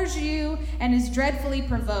 abhors you and is dreadfully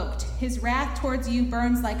provoked. His wrath towards you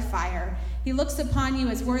burns like fire. He looks upon you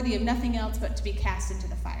as worthy of nothing else but to be cast into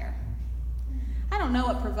the fire." I don't know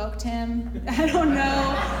what provoked him. I don't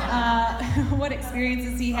know what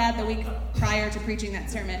experiences he had the week prior to preaching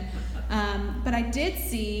that sermon. But I did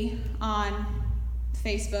see on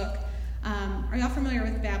Facebook, are y'all familiar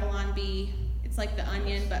with Babylon Bee? It's like The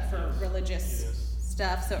Onion, but for religious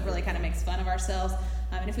stuff, so it really kind of makes fun of ourselves.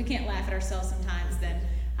 And if we can't laugh at ourselves sometimes, then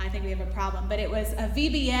I think we have a problem. But it was a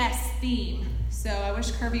VBS theme. So I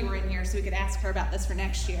wish Kirby were in here so we could ask her about this for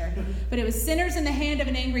next year. But it was Sinners in the Hand of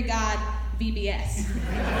an Angry God, VBS.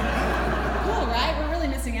 Cool, right? We're really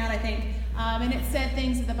missing out, I think. And it said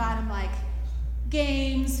things at the bottom like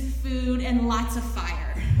games, food, and lots of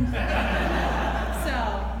fire. So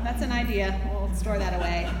that's an idea. We'll store that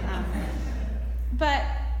away. But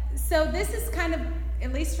so this is kind of,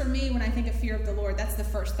 at least for me, when I think of fear of the Lord, that's the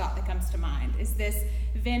first thought that comes to mind, is this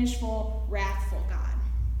vengeful, wrathful God.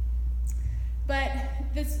 But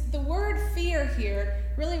the word fear here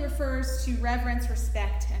really refers to reverence,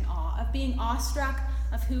 respect, and awe, of being awestruck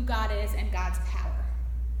of who God is and God's power.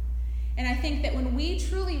 And I think that when we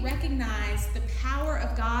truly recognize the power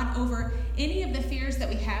of God over any of the fears that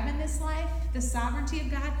we have in this life, the sovereignty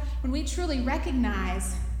of God, when we truly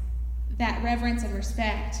recognize that reverence and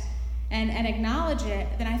respect and acknowledge it,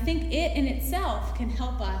 then I think it in itself can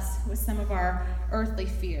help us with some of our earthly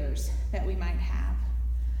fears that we might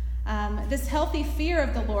have. This healthy fear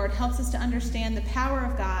of the Lord helps us to understand the power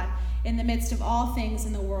of God in the midst of all things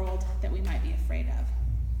in the world that we might be afraid of.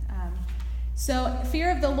 So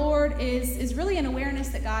fear of the Lord is really an awareness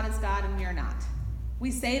that God is God and we are not.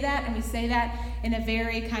 We say that, and we say that in a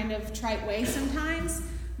very kind of trite way sometimes,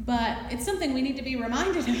 but it's something we need to be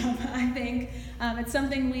reminded of, I think. It's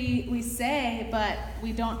something we say, but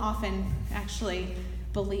we don't often actually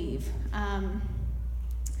believe.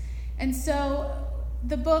 And so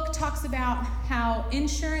the book talks about how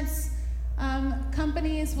insurance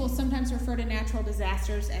companies will sometimes refer to natural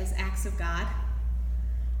disasters as acts of God,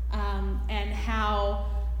 and how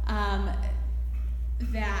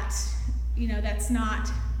that's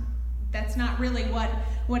not really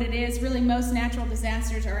what it is. Really, most natural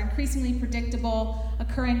disasters are increasingly predictable,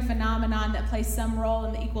 occurring phenomenon that plays some role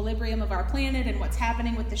in the equilibrium of our planet and what's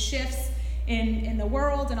happening with the shifts in the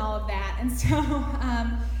world and all of that. And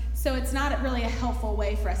so it's not really a helpful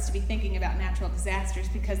way for us to be thinking about natural disasters,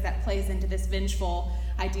 because that plays into this vengeful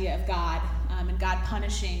idea of God, and God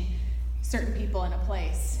punishing certain people in a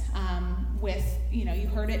place. You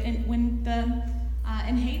heard it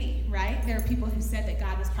in Haiti, right? There are people who said that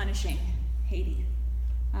God was punishing Haiti,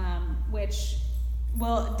 which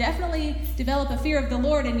will definitely develop a fear of the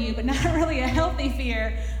Lord in you, but not really a healthy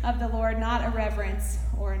fear of the Lord, not a reverence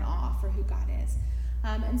or an awe for who God is.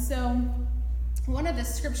 And so one of the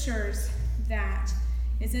scriptures that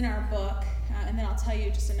is in our book, and then I'll tell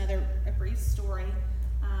you just a brief story,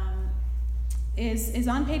 is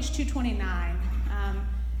on page 229.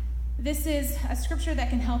 This is a scripture that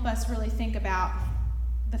can help us really think about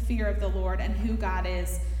the fear of the Lord and who God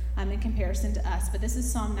is in comparison to us. But this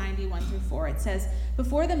is Psalm 91-4. It says,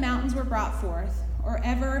 "Before the mountains were brought forth, or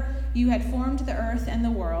ever you had formed the earth and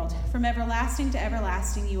the world, from everlasting to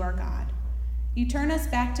everlasting you are God. You turn us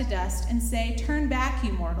back to dust and say, 'Turn back,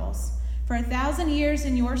 you mortals. For 1,000 years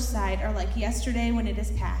in your sight are like yesterday when it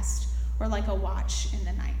is past, or like a watch in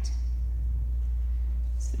the night.'"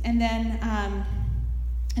 And then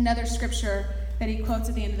another scripture that he quotes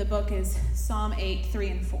at the end of the book is Psalm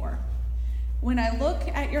 8:3-4. "When I look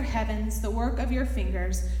at your heavens, the work of your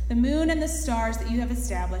fingers, the moon and the stars that you have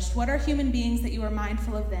established, what are human beings that you are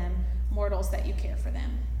mindful of them, mortals that you care for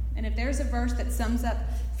them?" And if there's a verse that sums up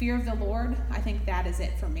fear of the Lord, I think that is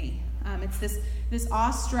it for me. It's this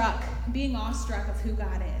being awestruck of who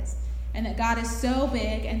God is, and that God is so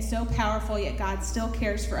big and so powerful, yet God still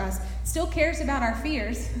cares for us, still cares about our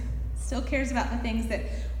fears, still cares about the things that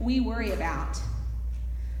we worry about.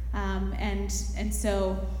 And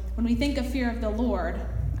so when we think of fear of the Lord,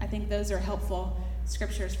 I think those are helpful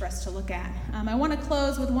scriptures for us to look at. I want to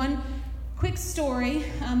close with one quick story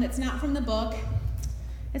that's not from the book.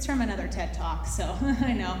 It's from another TED Talk, so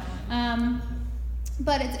I know.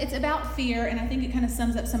 But it's about fear, and I think it kind of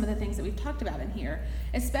sums up some of the things that we've talked about in here,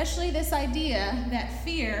 especially this idea that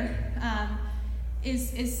fear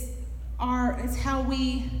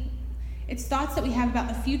it's thoughts that we have about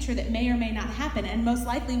the future that may or may not happen, and most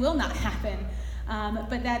likely will not happen,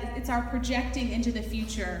 but that it's our projecting into the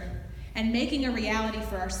future and making a reality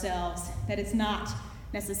for ourselves that it's not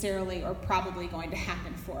necessarily or probably going to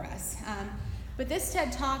happen for us. But this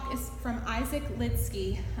TED Talk is from Isaac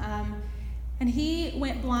Lidsky, and he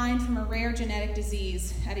went blind from a rare genetic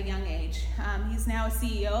disease at a young age. He's now a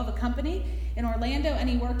CEO of a company in Orlando, and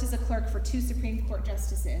he worked as a clerk for 2 Supreme Court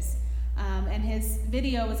justices. And his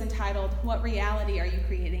video was entitled, "What Reality Are You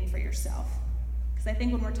Creating for Yourself?" Because I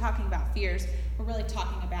think when we're talking about fears, we're really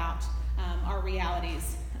talking about our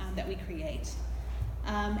realities that we create.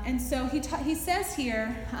 And so he says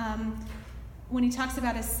here, when he talks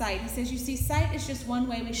about his sight, he says, "You see, sight is just one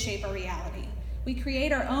way we shape our reality. We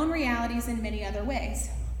create our own realities in many other ways.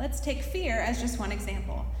 Let's take fear as just one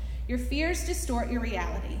example. Your fears distort your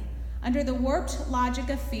reality. Under the warped logic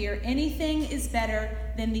of fear, anything is better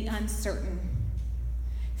than the uncertain.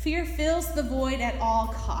 Fear fills the void at all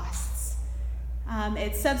costs.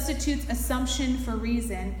 It substitutes assumption for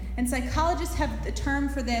reason, and psychologists have the term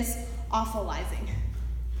for this, awfulizing.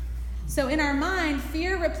 So in our mind,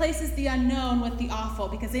 fear replaces the unknown with the awful,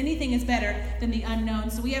 because anything is better than the unknown.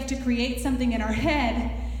 So we have to create something in our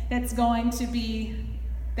head that's going to be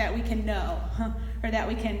that we can know or that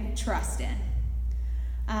we can trust in.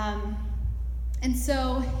 And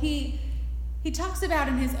so he talks about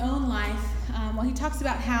in his own life, he talks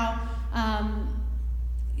about how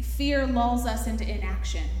fear lulls us into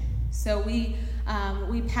inaction. So we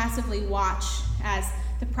passively watch as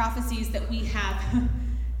the prophecies that we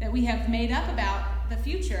have made up about the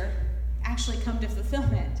future actually come to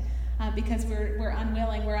fulfillment, because we're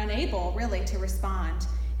unwilling, we're unable really to respond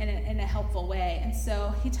in a helpful way. And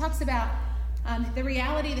so he talks about the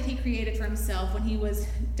reality that he created for himself when he was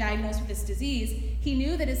diagnosed with this disease. He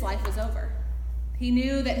knew that his life was over. He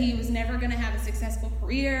knew that he was never going to have a successful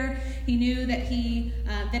career. He knew that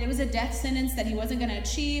that it was a death sentence, that he wasn't going to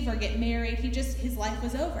achieve or get married. His life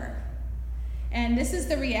was over. And this is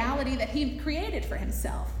the reality that he created for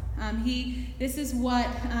himself. This is what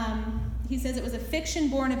he says. It was a fiction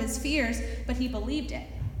born of his fears, but he believed it.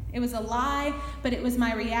 It was a lie, but it was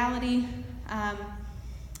my reality.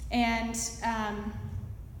 And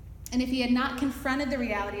if he had not confronted the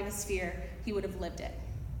reality of his fear, he would have lived it.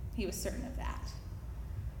 He was certain of that.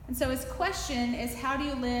 And so his question is, how do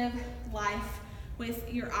you live life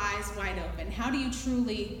with your eyes wide open? How do you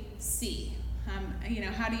truly see? How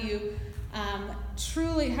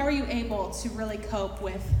are you able to really cope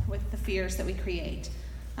with the fears that we create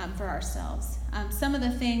for ourselves? Some of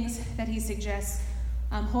the things that he suggests: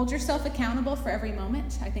 hold yourself accountable for every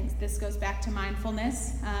moment. I think this goes back to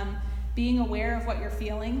mindfulness, being aware of what you're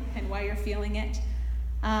feeling and why you're feeling it.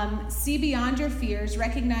 See beyond your fears,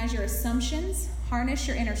 recognize your assumptions, harness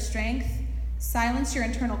your inner strength, silence your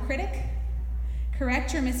internal critic,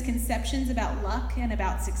 correct your misconceptions about luck and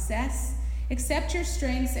about success, accept your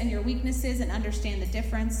strengths and your weaknesses and understand the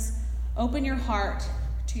difference, open your heart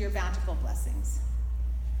to your bountiful blessings.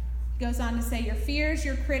 Goes on to say, your fears,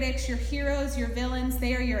 your critics, your heroes, your villains,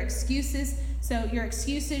 they are your excuses. So your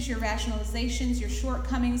excuses, your rationalizations, your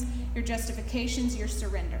shortcomings, your justifications, your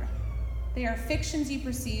surrender. They are fictions you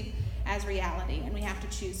perceive as reality, and we have to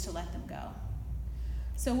choose to let them go.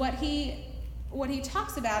 So what he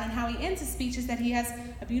talks about and how he ends his speech is that he has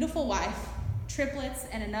a beautiful wife, triplets,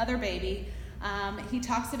 and another baby. He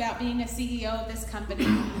talks about being a CEO of this company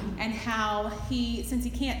and how since he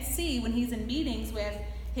can't see when he's in meetings with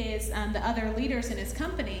the other leaders in his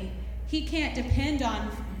company, he can't depend on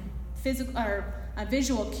physical or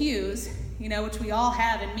visual cues, which we all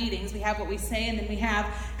have in meetings. We have what we say, and then we have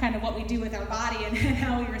kind of what we do with our body and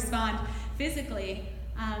how we respond physically.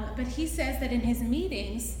 But he says that in his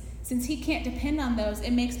meetings, since he can't depend on those,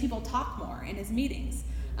 it makes people talk more in his meetings.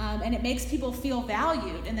 And it makes people feel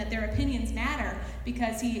valued and that their opinions matter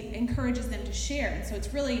because he encourages them to share. And so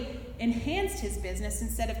it's really enhanced his business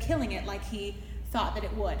instead of killing it like he thought that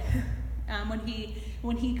it would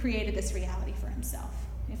when he created this reality for himself,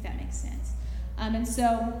 if that makes sense.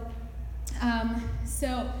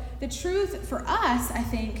 So the truth for us, I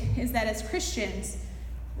think, is that as Christians,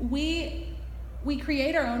 we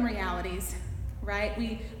create our own realities, right?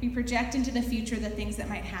 We project into the future the things that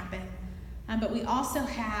might happen. But we also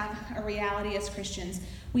have a reality as Christians.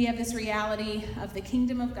 We have this reality of the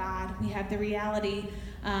kingdom of God. We have the reality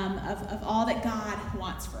of all that God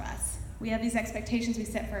wants for us. We have these expectations we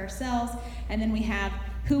set for ourselves, and then we have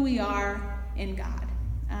who we are in God.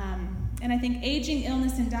 And I think aging,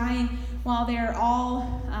 illness, and dying, while they're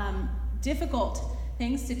all difficult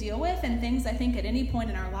things to deal with and things I think at any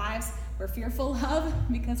point in our lives we're fearful of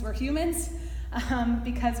because we're humans,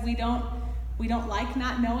 because we don't like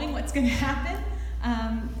not knowing what's going to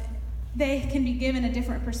happen, they can be given a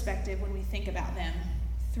different perspective when we think about them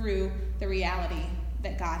through the reality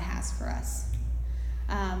that God has for us.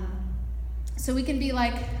 So we can be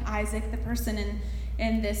like Isaac, the person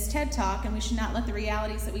in this TED Talk, and we should not let the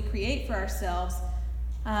realities that we create for ourselves,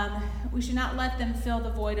 we should not let them fill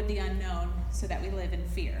the void of the unknown so that we live in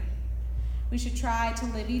fear. We should try to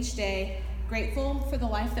live each day grateful for the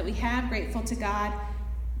life that we have, grateful to God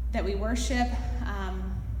that we worship,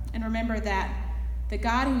 and remember that the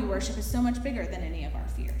God who we worship is so much bigger than any of our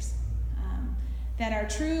fears. That our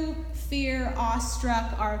true fear,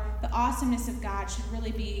 awestruck, the awesomeness of God should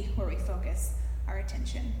really be where we focus our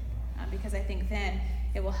attention, because I think then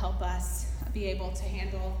it will help us be able to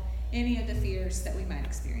handle any of the fears that we might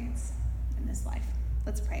experience in this life.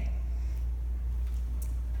 Let's pray.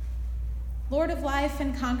 Lord of life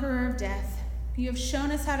and conqueror of death, you have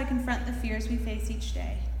shown us how to confront the fears we face each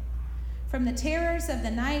day. From the terrors of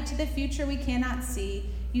the night to the future we cannot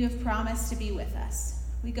see, you have promised to be with us.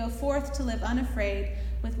 We go forth to live unafraid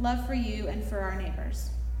with love for you and for our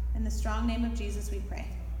neighbors. In the strong name of Jesus we pray.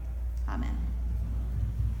 Amen.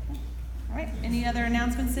 All right, any other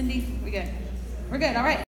announcements, Cindy? We good? We're good, all right.